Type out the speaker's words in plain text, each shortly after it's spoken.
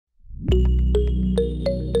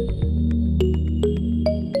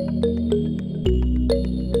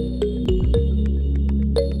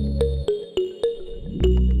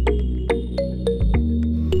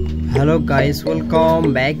Hello guys,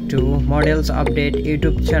 welcome back to Models Update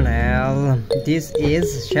YouTube channel. This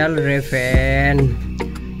is Shell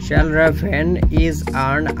Raven. Shell Raven is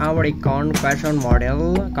an American fashion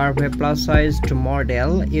model, curvy plus-sized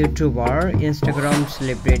model, YouTuber, Instagram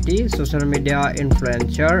celebrity, social media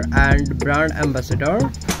influencer, and brand ambassador,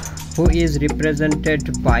 who is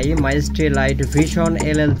represented by Majesty Light Vision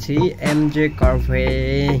LLC MJ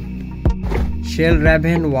Curvy. Shell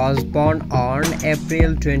Raven was born on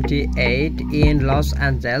April 28 in Los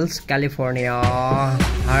Angeles, California.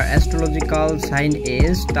 Her astrological sign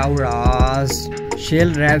is Taurus.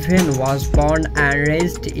 Shell Raven was born and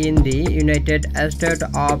raised in the United States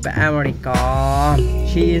of America.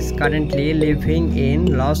 She is currently living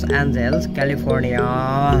in Los Angeles, California.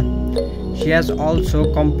 She has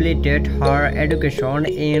also completed her education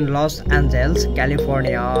in Los Angeles,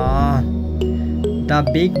 California. The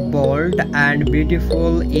Big, Bold and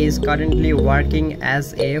Beautiful is currently working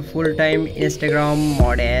as a full-time Instagram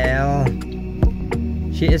model.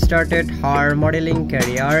 She started her modeling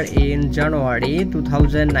career in January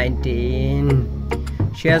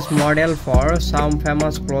 2019. She has modeled for some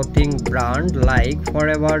famous clothing brands like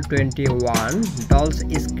Forever 21, Dolls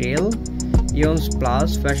Skrill, Eons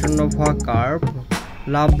Plus, Fashion Nova Curve,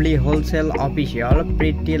 Lovely Wholesale Official,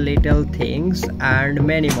 Pretty Little Things, and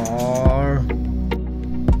many more.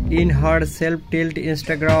 In her self-titled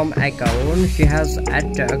Instagram account, she has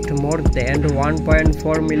attracted more than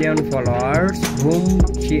 1.4 million followers, whom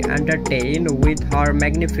she entertains with her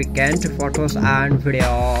magnificent photos and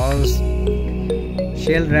videos.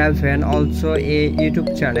 Shell Raven also a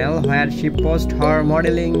YouTube channel where she posts her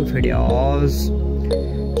modeling videos.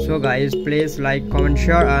 So guys, please like, comment,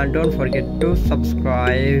 share, and don't forget to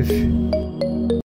subscribe.